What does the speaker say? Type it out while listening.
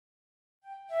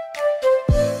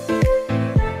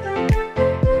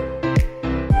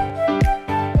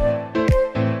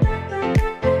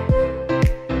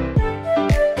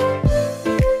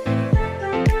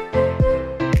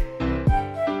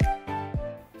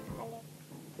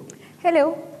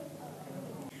Hello,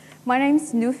 my name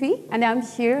is Nofy, and I'm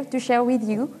here to share with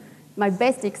you my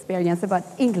best experience about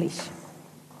English.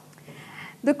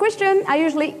 The question I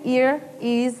usually hear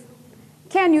is,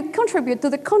 can you contribute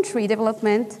to the country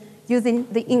development using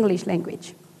the English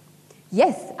language?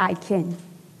 Yes, I can.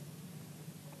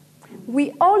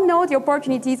 We all know the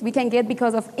opportunities we can get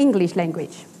because of English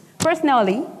language.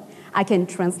 Personally, I can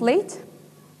translate,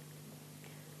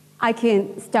 I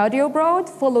can study abroad,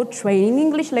 follow training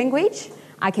English language,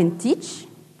 I can teach,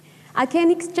 I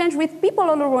can exchange with people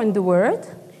all around the world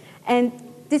and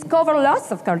discover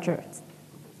lots of cultures.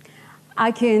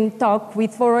 I can talk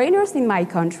with foreigners in my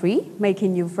country,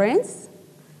 making new friends.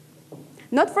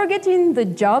 Not forgetting the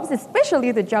jobs,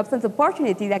 especially the jobs and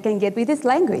opportunities I can get with this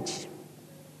language.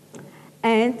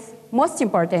 And most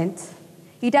important,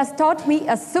 it has taught me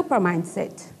a super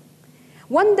mindset.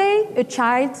 One day, a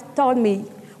child told me,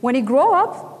 when you grow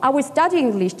up, I will study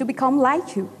English to become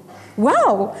like you.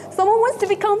 Wow, someone wants to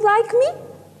become like me?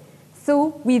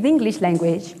 So with English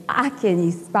language, I can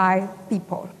inspire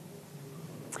people.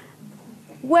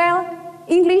 Well,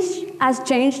 English has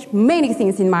changed many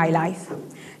things in my life.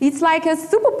 It's like a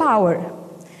superpower.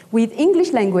 With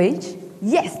English language,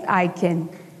 yes, I can.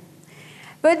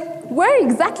 But where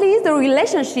exactly is the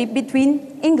relationship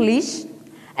between English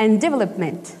and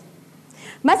development?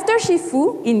 Master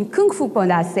Shifu in Kung Fu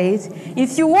Panda says,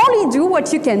 if you only do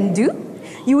what you can do,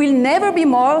 you will never be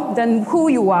more than who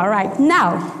you are right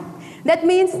now. That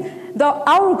means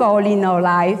our goal in our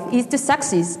life is to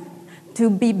succeed, to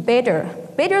be better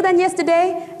than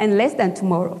yesterday and less than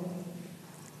tomorrow.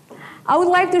 I would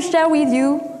like to share with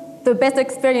you the best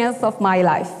experience of my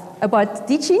life about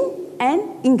teaching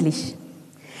and English.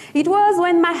 It was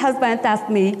when my husband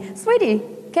asked me, sweetie,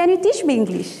 can you teach me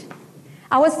English?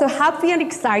 I was so happy and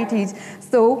excited,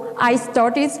 so I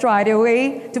started straight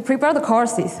away to prepare the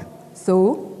courses.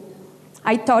 So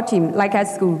I taught him, like at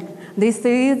school. This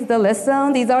is the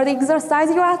lesson, these are the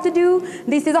exercises you have to do,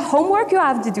 this is the homework you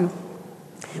have to do.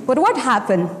 But what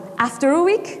happened? After a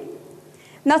week,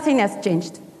 nothing has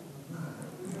changed.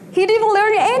 He didn't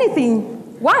learn anything.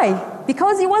 Why?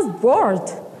 Because he was bored.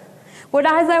 But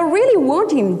as I really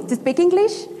want him to speak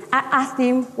English, I asked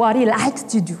him what he likes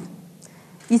to do.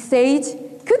 He said,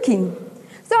 cooking.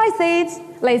 So I said,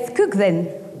 let's cook then,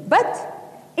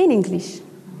 but in English.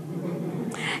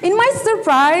 In my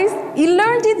surprise, he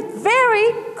learned it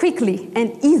very quickly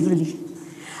and easily.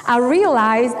 I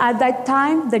realized at that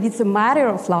time that it's a matter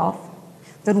of love,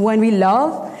 that when we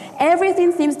love,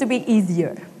 everything seems to be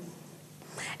easier.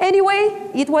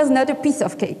 Anyway, it was not a piece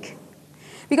of cake,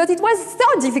 because it was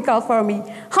so difficult for me.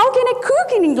 How can I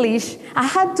cook in English? I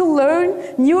had to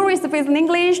learn new recipes in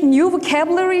English, new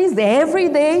vocabularies every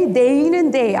day, day in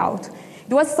and day out.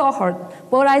 It was so hard,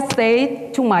 but I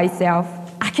said to myself,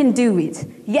 I can do it.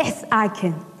 Yes, I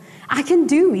can. I can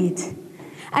do it.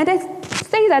 And I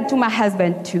say that to my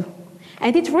husband too.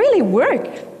 And it really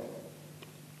worked.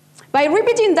 By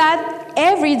repeating that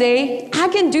every day, I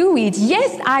can do it.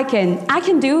 Yes, I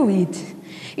can do it.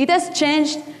 It has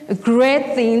changed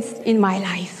great things in my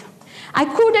life. I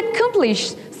could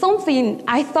accomplish something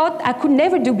I thought I could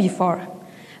never do before,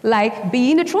 like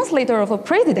being a translator of a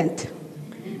president.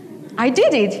 I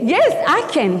did it. Yes, I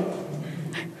can.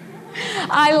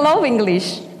 I love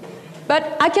English,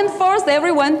 but I can force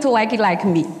everyone to like it like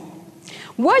me.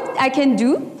 What I can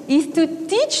do is to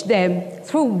teach them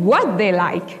through what they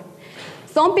like.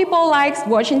 Some people like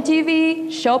watching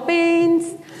TV,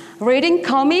 shopping, reading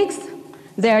comics.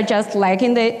 They're just like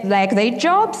their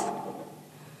jobs.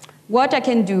 What I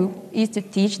can do is to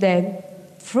teach them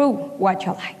through what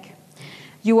you like.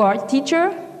 You are a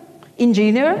teacher,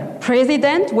 engineer,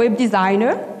 president, web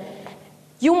designer.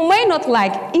 You may not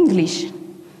like English,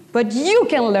 but you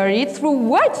can learn it through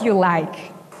what you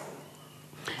like.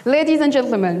 Ladies and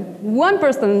gentlemen, one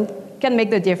person can make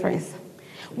the difference.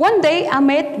 One day I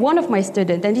met one of my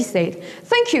students and he said,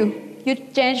 thank you, you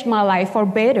changed my life for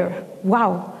better.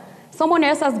 Wow. Someone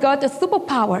else has got a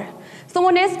superpower.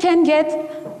 Someone else can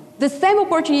get the same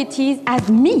opportunities as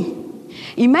me.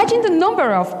 Imagine the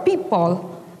number of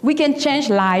people we can change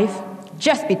life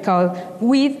just because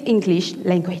with English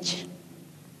language.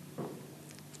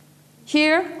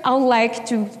 Here, I would like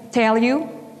to tell you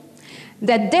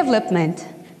that development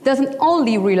doesn't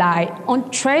only rely on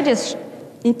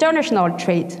international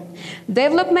trade.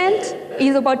 Development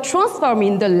is about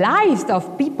transforming the lives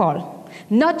of people,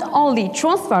 not only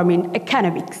transforming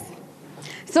economics.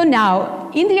 So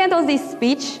now, in the end of this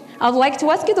speech, I would like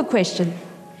to ask you the question,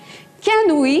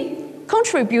 can we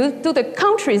contribute to the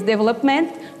country's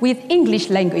development with English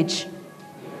language?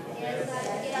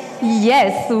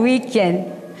 Yes, we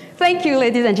can. Thank you,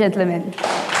 ladies and gentlemen.